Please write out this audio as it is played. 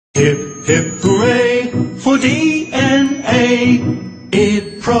Hip, hip, hooray for DNA.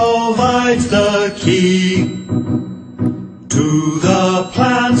 It provides the key to the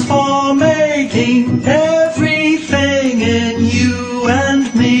plans for making everything in you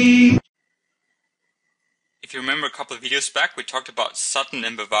and me. If you remember a couple of videos back, we talked about Sutton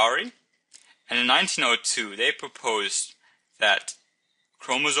and Bovary. And in 1902, they proposed that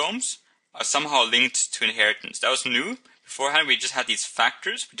chromosomes are somehow linked to inheritance. That was new. Beforehand, we just had these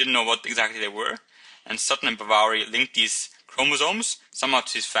factors. We didn't know what exactly they were. And Sutton and Bovary linked these chromosomes somehow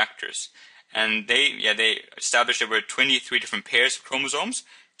to these factors. And they established there were 23 different pairs of chromosomes,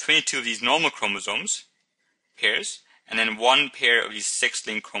 22 of these normal chromosomes, pairs, and then one pair of these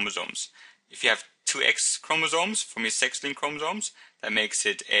sex-linked chromosomes. If you have two X chromosomes from your sex-linked chromosomes, that makes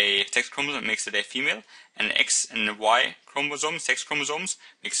it a sex chromosome, makes it a female, and an X and a Y chromosome, sex chromosomes,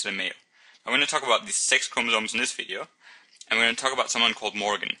 makes it a male. I'm going to talk about these sex chromosomes in this video, and we're going to talk about someone called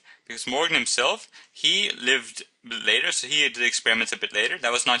Morgan. Because Morgan himself, he lived a bit later, so he did experiments a bit later.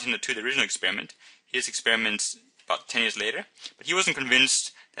 That was 1902, the original experiment. He did experiments about 10 years later, but he wasn't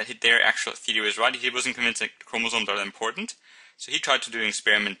convinced that their actual theory was right. He wasn't convinced that chromosomes are important, so he tried to do an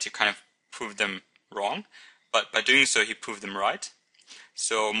experiment to kind of prove them wrong, but by doing so he proved them right.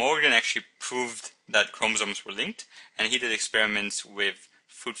 So Morgan actually proved that chromosomes were linked, and he did experiments with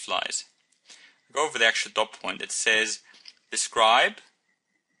fruit flies. I'll go over the actual dot point. It says, describe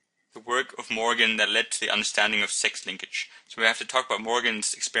the work of Morgan that led to the understanding of sex linkage. So we have to talk about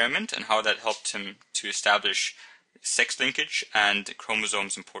Morgan's experiment and how that helped him to establish sex linkage and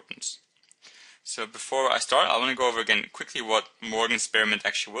chromosomes importance. So before I start, I want to go over again quickly what Morgan's experiment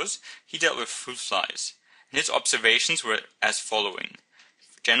actually was. He dealt with fruit flies, and his observations were as following.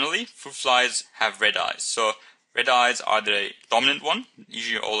 Generally, fruit flies have red eyes. So red eyes are the dominant one.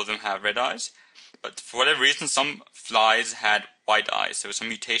 Usually all of them have red eyes. But for whatever reason, some flies had white eyes. There was some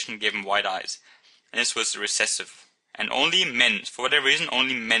mutation that gave them white eyes. And this was recessive. And only men, for whatever reason,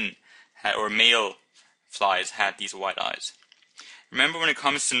 only men or male flies had these white eyes. Remember, when it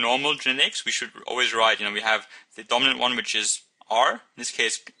comes to normal genetics, we should always write, we have the dominant one, which is R. In this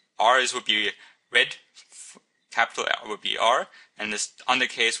case, R would be red, capital R would be R, and this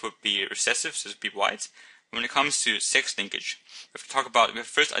undercase would be recessive, so it would be white. When it comes to sex linkage, we have to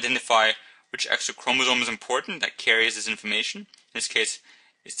first identify which extra chromosome is important that carries this information. In this case,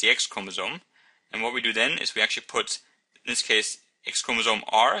 it's the X chromosome. And what we do then is we actually put, in this case, X chromosome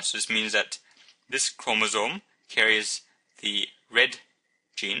R, so this means that this chromosome carries the red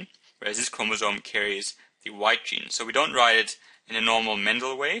gene, whereas this chromosome carries the white gene. So we don't write it in a normal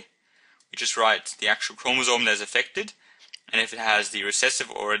Mendel way. We just write the actual chromosome that is affected, and if it has the recessive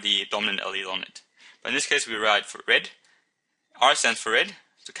or the dominant allele on it. But in this case, we write for red. R stands for red,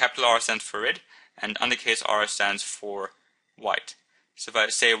 so capital R stands for red, and undercase R stands for white. So if I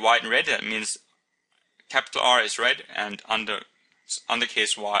say white and red, that means capital R is red and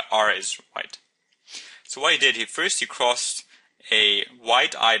undercase R is white. So what he did, he crossed a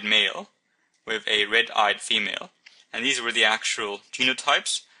white-eyed male with a red-eyed female, and these were the actual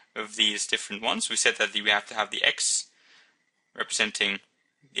genotypes of these different ones. We said that we have to have the X representing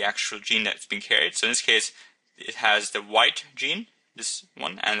the actual gene that's being carried. So in this case, it has the white gene, this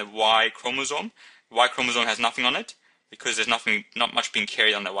one, and the Y chromosome. The Y chromosome has nothing on it because there's not much being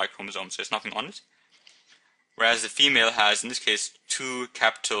carried on the Y chromosome, so there's nothing on it. Whereas the female has, in this case, two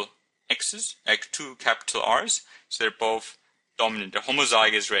capital X's, two capital R's, so they're both dominant. The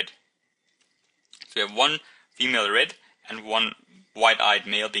homozygous is red. So we have one female red and one white-eyed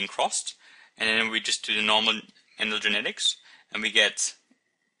male being crossed, and then we just do the normal Mendel genetics, and we get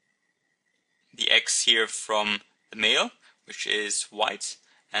the X here from the male, which is white,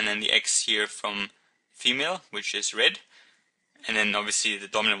 and then the X here from female, which is red, and then obviously the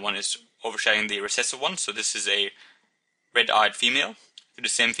dominant one is overshadowing the recessive one, so this is a red-eyed female. Do the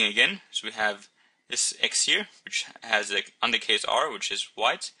same thing again, so we have this X here, which has the undercase R, which is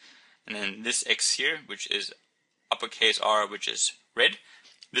white, and then this X here, which is uppercase R, which is red.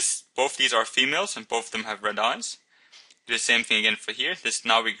 Both these are females, and both of them have red eyes. Do the same thing again for here.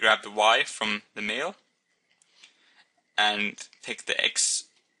 Now we grab the Y from the male, and take the X,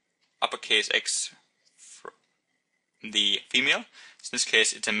 uppercase X, from the female. So in this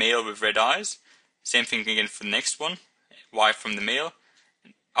case, it's a male with red eyes. Same thing again for the next one, Y from the male,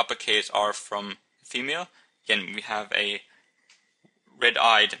 uppercase R from the female. Again, we have a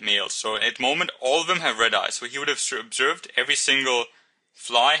red-eyed male. So at the moment, all of them have red eyes. So he would have observed every single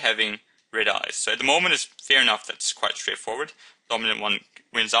fly having red eyes. So at the moment, it's fair enough. That's quite straightforward. Dominant one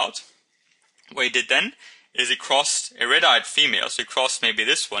wins out. What he did then is he crossed a red-eyed female. So he crossed maybe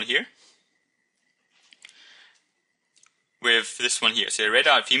this one here with this one here. So a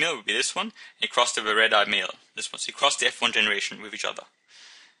red-eyed female would be this one, and he crossed it with a red-eyed male, this one. So he crossed the F1 generation with each other.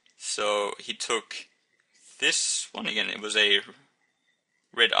 So he took this one, again it was a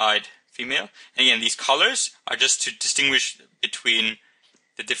red-eyed female. And again, these colors are just to distinguish between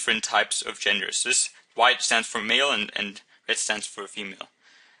the different types of genders. So this white stands for male and red stands for female.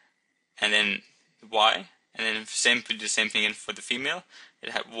 And then Y, and then do the same thing again for the female.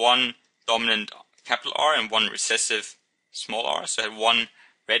 It had one dominant capital R and one recessive small r, so it had one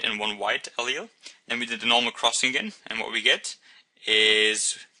red and one white allele. Then we did the normal crossing again, and what we get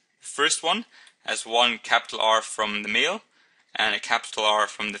is the first one has one capital R from the male and a capital R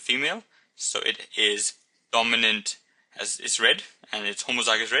from the female, so it is dominant as is red and its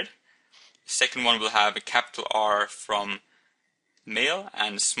homozygous red. The second one will have a capital R from the male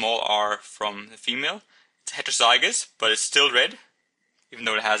and a small r from the female. It's heterozygous, but it's still red, even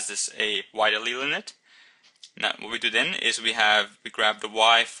though it has this a white allele in it. Now what we do then is we grab the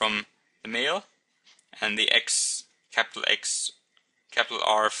Y from the male and the X capital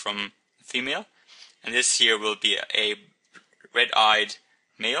R from the female, and this here will be a red-eyed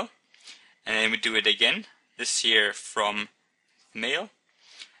male. And then we do it again, this here from the male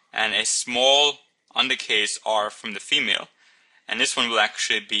and a small undercase R from the female, and this one will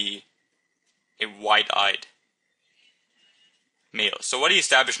actually be a white-eyed male. So what he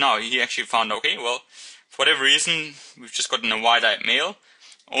established now, he actually found, okay, well, for whatever reason, we've just gotten a white-eyed male.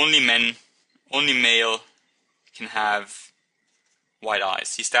 Only male can have white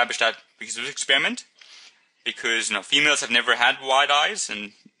eyes. He established that because of this experiment, because females have never had white eyes,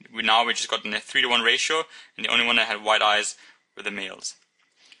 and we just got in a 3-to-1 ratio, and the only one that had white eyes were the males.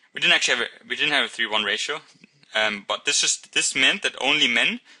 We didn't have a 3-to-1 ratio, but this meant that only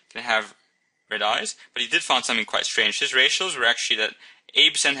men can have red eyes. But he did find something quite strange. His ratios were actually that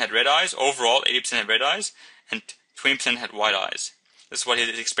 80% had red eyes, overall 80% had red eyes, and 20% had white eyes. This is what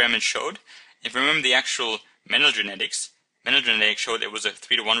his experiment showed. If you remember the actual Mendel genetics showed it was a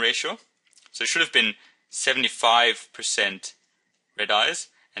 3-to-1 ratio. So it should have been 75% red eyes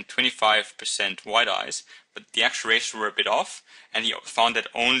and 25% white eyes, but the actual ratios were a bit off, and he found that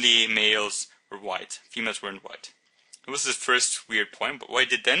only males were white, females weren't white. It was his first weird point, but what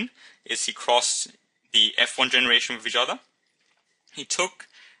he did then is he crossed the F1 generation with each other. He took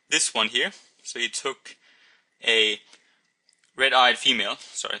this one here, so he took a red-eyed female,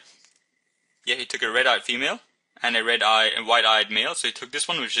 he took a red-eyed female and a white-eyed male. So he took this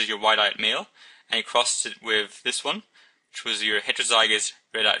one, which is your white-eyed male, and he crossed it with this one, which was your heterozygous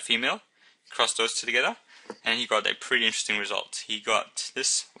red-eyed female. He crossed those two together, and he got a pretty interesting result. He got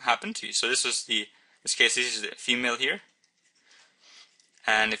this happened to you. So this is this is the female here,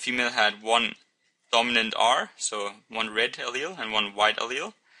 and the female had one dominant R, so one red allele and one white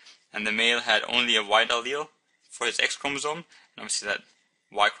allele, and the male had only a white allele for his X chromosome, and obviously that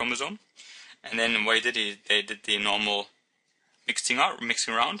Y chromosome. And then what he did, they did the normal mixing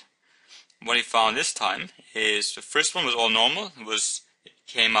around. What he found this time is the first one was all normal. It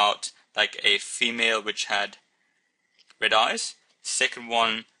came out like a female which had red eyes. The second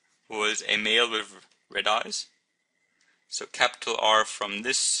one was a male with red eyes. So capital R from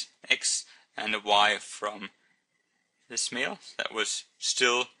this X and a Y from this male. That was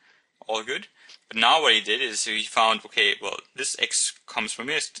still all good. But now what he did is he found, okay, well, this X comes from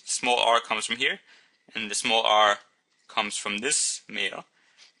here, small r comes from here, and the small r comes from this male.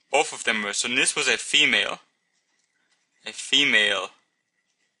 Both of them were, so this was a female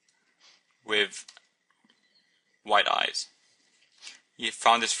with white eyes. He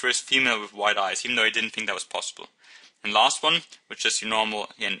found his first female with white eyes, even though he didn't think that was possible. And last one was just your normal,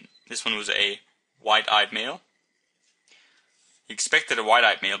 again, this one was a white-eyed male. He expected a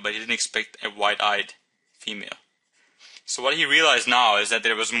white-eyed male, but he didn't expect a white-eyed female. So what he realized now is that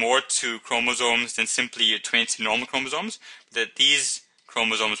there was more to chromosomes than simply your 20 normal chromosomes, that these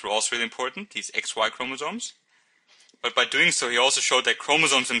chromosomes were also really important, these XY chromosomes. But by doing so, he also showed that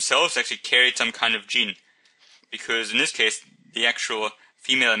chromosomes themselves actually carried some kind of gene. Because in this case, the actual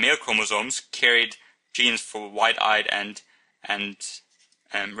female and male chromosomes carried genes for white-eyed and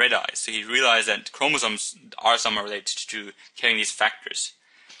red eyes. So he realized that chromosomes are somehow related to carrying these factors.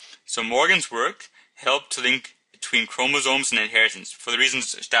 So Morgan's work helped to link between chromosomes and inheritance for the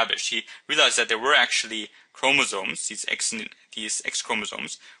reasons established. He realized that there were actually chromosomes, these X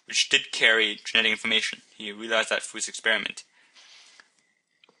chromosomes, which did carry genetic information. He realized that through his experiment.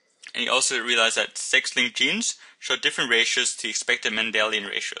 And he also realized that sex-linked genes show different ratios to the expected Mendelian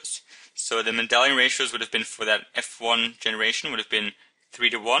ratios. So the Mendelian ratios would have been, for that F1 generation, would have been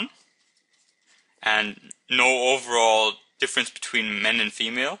 3-to-1, and no overall difference between men and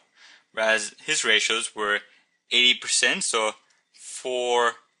female, whereas his ratios were 80%, so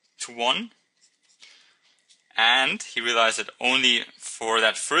 4 to 1. And he realized that only for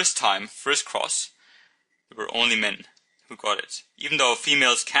that first cross, there were only men who got it. Even though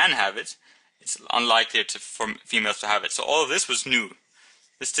females can have it, it's unlikely for females to have it. So all of this was new.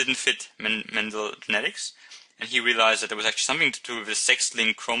 This didn't fit Mendel genetics, and he realized that there was actually something to do with the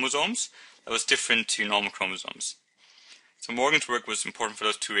sex-linked chromosomes that was different to normal chromosomes. So Morgan's work was important for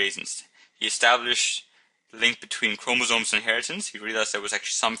those two reasons. He established the link between chromosomes and inheritance. He realized there was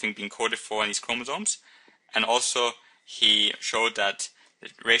actually something being coded for in these chromosomes, and also he showed that the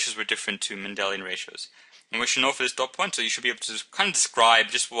ratios were different to Mendelian ratios. And we should know for this dot point, so you should be able to kind of describe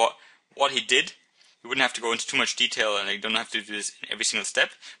just what he did. You wouldn't have to go into too much detail, and you don't have to do this in every single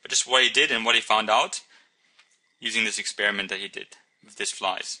step, but just what he did and what he found out using this experiment that he did with these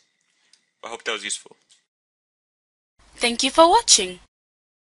flies. I hope that was useful. Thank you for watching.